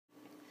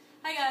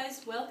Hi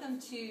guys, welcome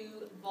to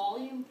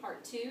volume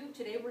part 2.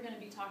 Today we're going to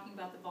be talking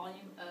about the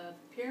volume of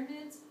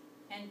pyramids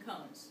and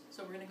cones.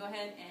 So we're going to go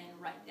ahead and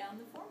write down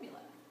the formula.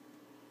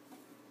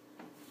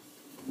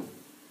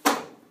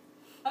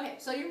 Okay,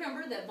 so you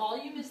remember that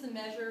volume is the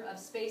measure of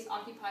space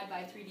occupied by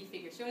a 3D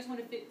figure. So you always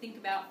want to think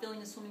about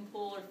filling a swimming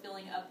pool or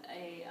filling up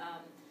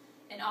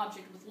an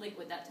object with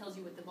liquid. That tells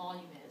you what the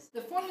volume is.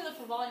 The formula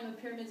for volume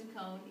of pyramids and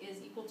cone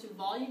is equal to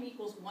volume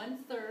equals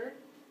 1/3.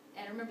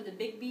 And remember, the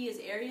big B is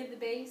area of the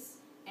base,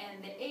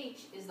 and the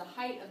H is the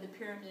height of the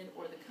pyramid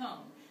or the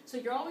cone. So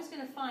you're always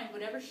going to find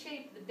whatever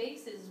shape the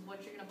base is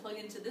what you're going to plug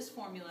into this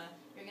formula.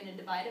 You're going to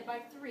divide it by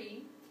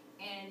 3,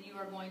 and you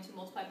are going to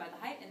multiply by the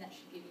height, and that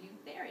should give you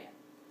the area.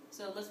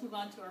 So let's move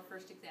on to our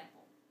first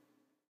example.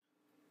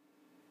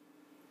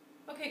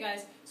 Okay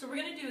guys, so we're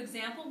going to do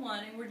example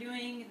 1, and we're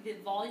doing the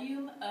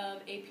volume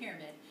of a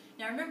pyramid.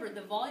 Now remember,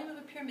 the volume of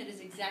a pyramid is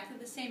exactly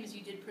the same as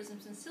you did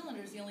prisms and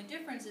cylinders. The only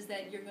difference is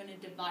that you're going to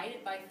divide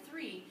it by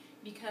 3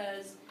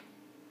 because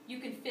you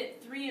can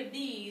fit 3 of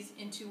these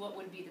into what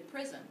would be the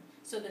prism.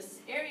 So this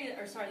area,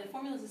 the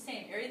formula is the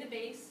same. Area of the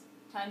base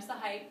times the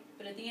height,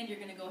 but at the end you're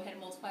going to go ahead and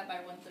multiply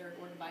by 1/3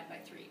 or divide by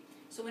 3.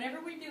 So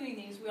whenever we're doing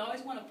these, we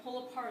always want to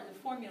pull apart the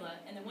formula,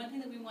 and the one thing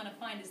that we want to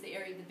find is the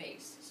area of the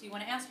base. So you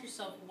want to ask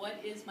yourself, what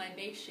is my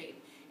base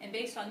shape? And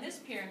based on this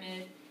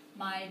pyramid,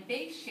 my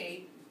base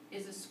shape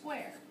is a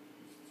square,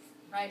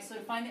 right? So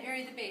to find the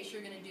area of the base,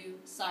 you're going to do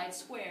side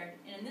squared.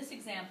 And in this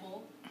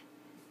example,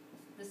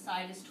 the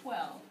side is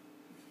 12.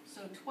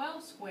 So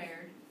 12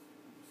 squared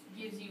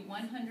gives you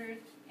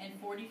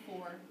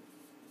 144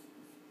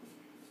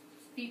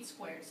 feet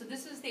squared. So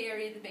this is the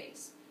area of the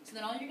base. So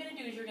then all you're going to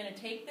do is you're going to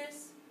take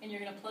this and you're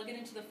going to plug it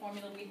into the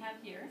formula we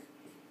have here.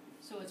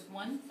 So it's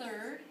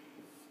 1/3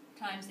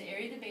 times the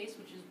area of the base,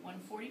 which is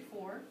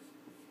 144.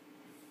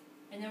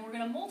 And then we're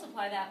going to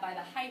multiply that by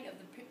the height of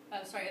the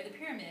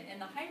pyramid. And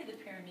the height of the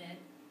pyramid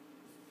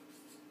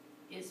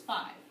is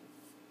 5.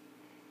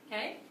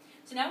 Okay?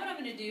 So now what I'm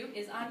going to do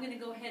is I'm going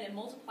to go ahead and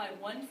multiply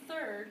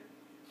 1/3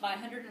 by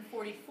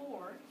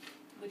 144,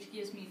 which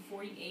gives me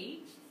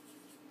 48.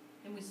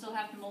 And we still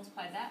have to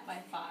multiply that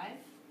by 5.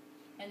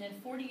 And then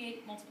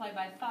 48 multiplied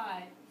by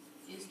 5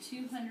 is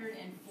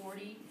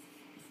 240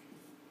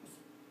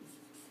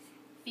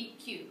 feet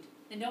cubed.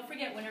 And don't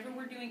forget, whenever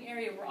we're doing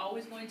area, we're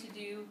always going to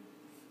do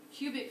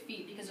cubic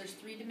feet because there's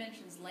 3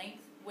 dimensions: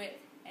 length,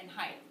 width, and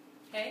height.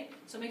 Okay?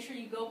 So make sure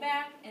you go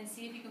back and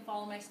see if you can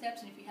follow my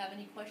steps, and if you have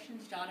any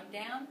questions, jot them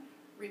down,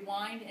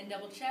 rewind and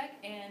double check,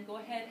 and go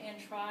ahead and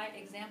try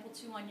example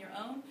 2 on your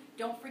own.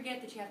 Don't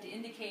forget that you have to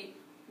indicate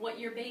what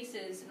your base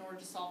is in order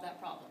to solve that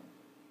problem.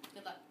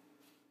 Good luck.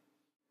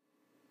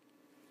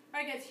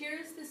 Alright guys,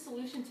 here's the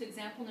solution to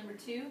example number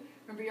 2.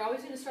 Remember, you're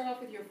always going to start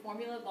off with your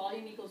formula.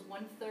 Volume equals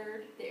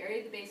 1/3 the area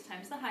of the base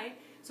times the height.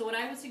 So what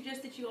I would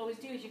suggest that you always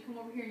do is you come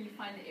over here and you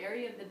find the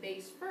area of the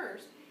base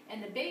first,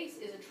 and the base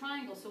is a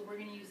triangle, so we're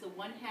going to use the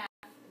 1/2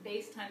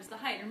 base times the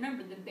height.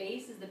 Remember, the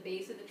base is the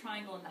base of the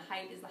triangle and the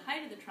height is the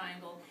height of the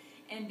triangle,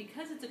 and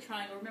because it's a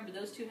triangle, remember,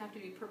 those two have to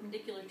be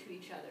perpendicular to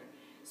each other.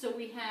 So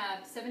we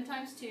have 7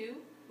 times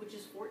 2, which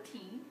is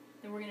 14.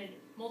 Then we're going to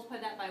multiply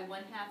that by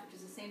 1/2, which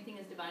is the same thing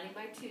as dividing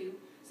by 2.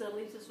 So that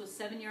leaves us with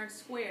 7 yards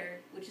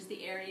squared, which is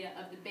the area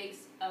of the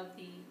base of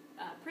the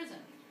prism.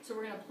 So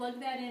we're going to plug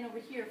that in over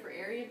here for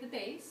area of the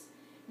base.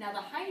 Now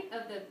the height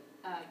of the,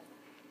 sorry,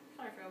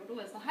 I forgot what it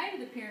was. The height of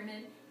the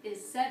pyramid is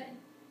 7.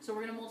 So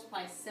we're going to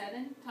multiply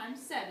 7 times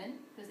 7,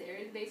 because the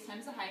area of the base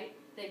times the height.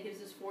 That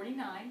gives us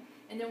 49.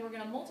 And then we're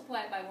going to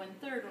multiply it by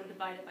 1/3 or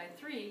divide it by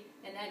 3,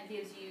 and that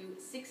gives you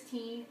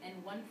 16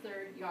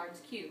 1/3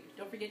 yards cubed.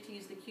 Don't forget to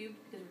use the cube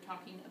because we're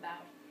talking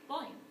about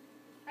volume.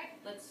 All right,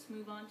 let's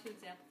move on to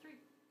example 3.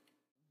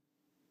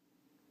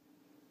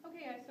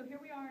 Okay guys, so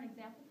here we are in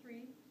example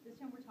 3. This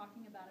time we're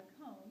talking about a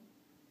cone.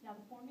 Now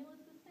the formula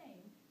is the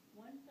same,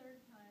 1/3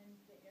 times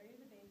the area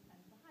of the base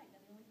times the height.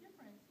 Now the only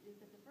difference is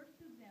that the first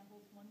 2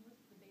 examples, one was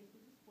the base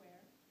was a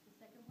square, the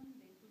second one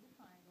the base was a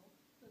triangle.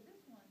 So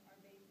this one, our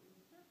base is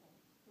a circle.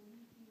 So we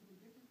need to use a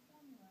different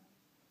formula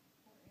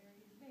for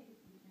area of the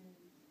base, which is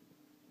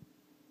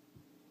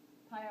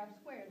pi r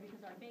squared,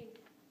 because our base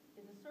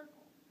is a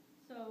circle.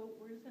 So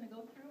we're just going to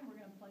go through and we're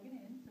going to plug it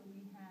in. So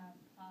we have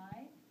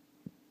pi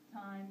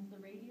times the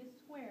radius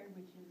squared,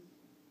 which is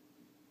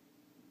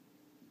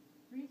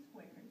 3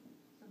 squared.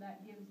 So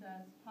that gives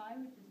us pi,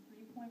 which is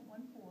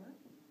 3.14,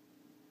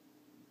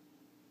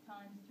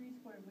 times 3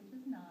 squared, which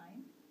is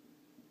 9.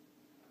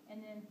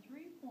 And then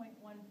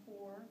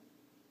 3.14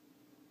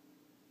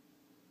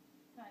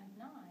 times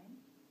 9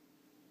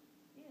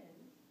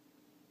 is,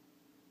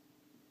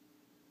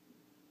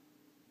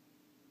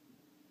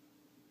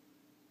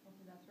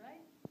 hopefully that's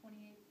right,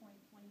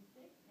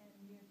 28.26,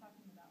 and we are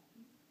talking about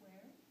feet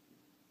squared.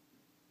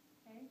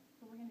 Okay,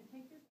 so we're going to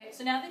take this. Okay,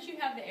 so now that you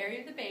have the area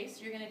of the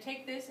base, you're going to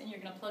take this and you're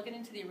going to plug it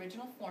into the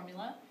original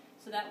formula.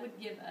 So that would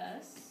give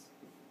us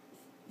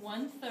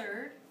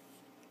 1/3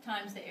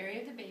 times the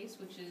area of the base,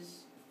 which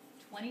is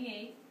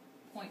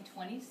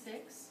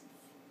 28.26,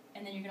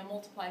 and then you're going to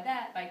multiply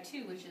that by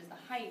 2, which is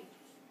the height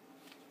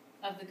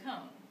of the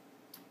cone.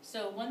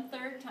 So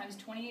 1/3 times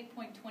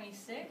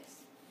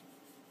 28.26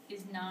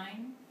 is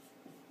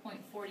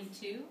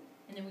 9.42,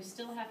 and then we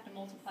still have to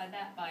multiply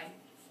that by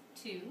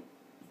 2.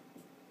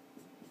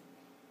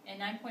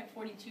 And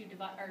 9.42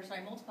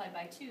 multiplied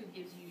by 2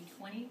 gives you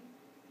 20.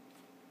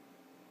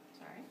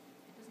 Sorry,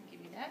 it doesn't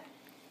give you that.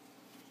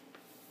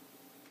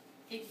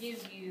 It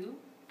gives you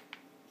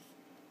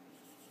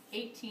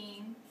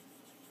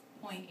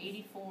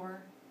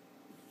 18.84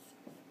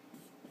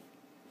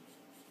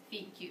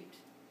 feet cubed.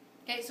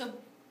 Okay, so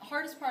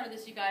hardest part of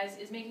this, you guys,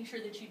 is making sure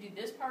that you do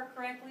this part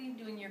correctly,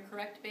 doing your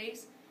correct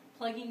base,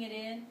 plugging it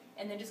in,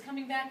 and then just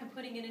coming back and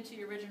putting it into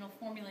your original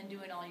formula and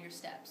doing all your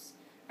steps.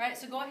 All right,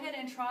 so go ahead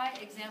and try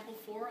example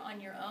 4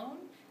 on your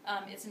own.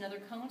 It's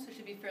another cone, so it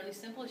should be fairly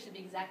simple. It should be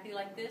exactly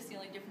like this. The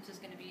only difference is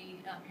going to be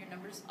your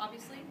numbers,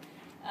 obviously.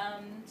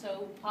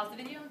 So pause the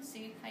video and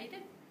see how you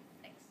did.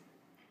 Thanks.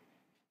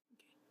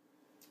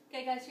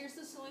 Okay, guys, here's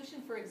the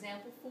solution for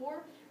example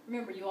 4.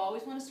 Remember, you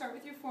always want to start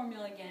with your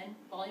formula again.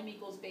 Volume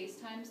equals base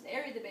times the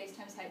area of the base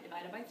times height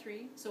divided by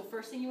 3. So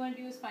first thing you want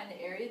to do is find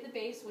the area of the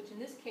base, which in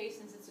this case,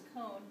 since it's a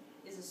cone,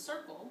 is a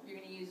circle. You're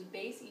going to use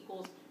base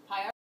equals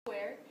pi r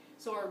squared.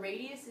 So our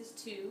radius is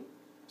 2.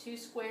 2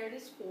 squared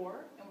is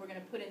 4, and we're going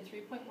to put in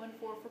 3.14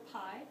 for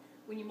pi.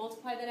 When you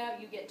multiply that out,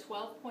 you get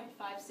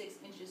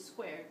 12.56 inches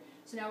squared.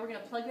 So now we're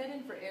going to plug that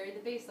in for area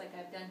of the base like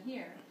I've done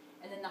here.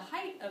 And then the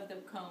height of the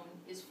cone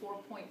is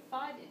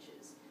 4.5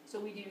 inches. So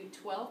we do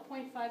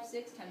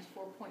 12.56 times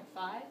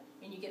 4.5,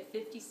 and you get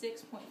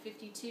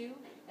 56.52.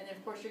 And then,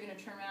 of course, you're going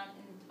to turn around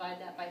and divide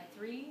that by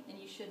 3, and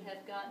you should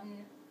have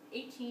gotten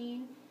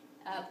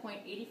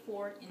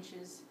 18.84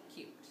 inches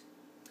cubed.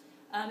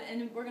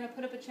 And we're going to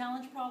put up a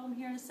challenge problem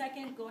here in a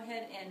second. Go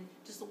ahead and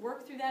just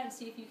work through that and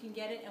see if you can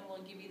get it, and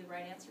we'll give you the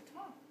right answer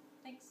tomorrow.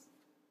 Thanks.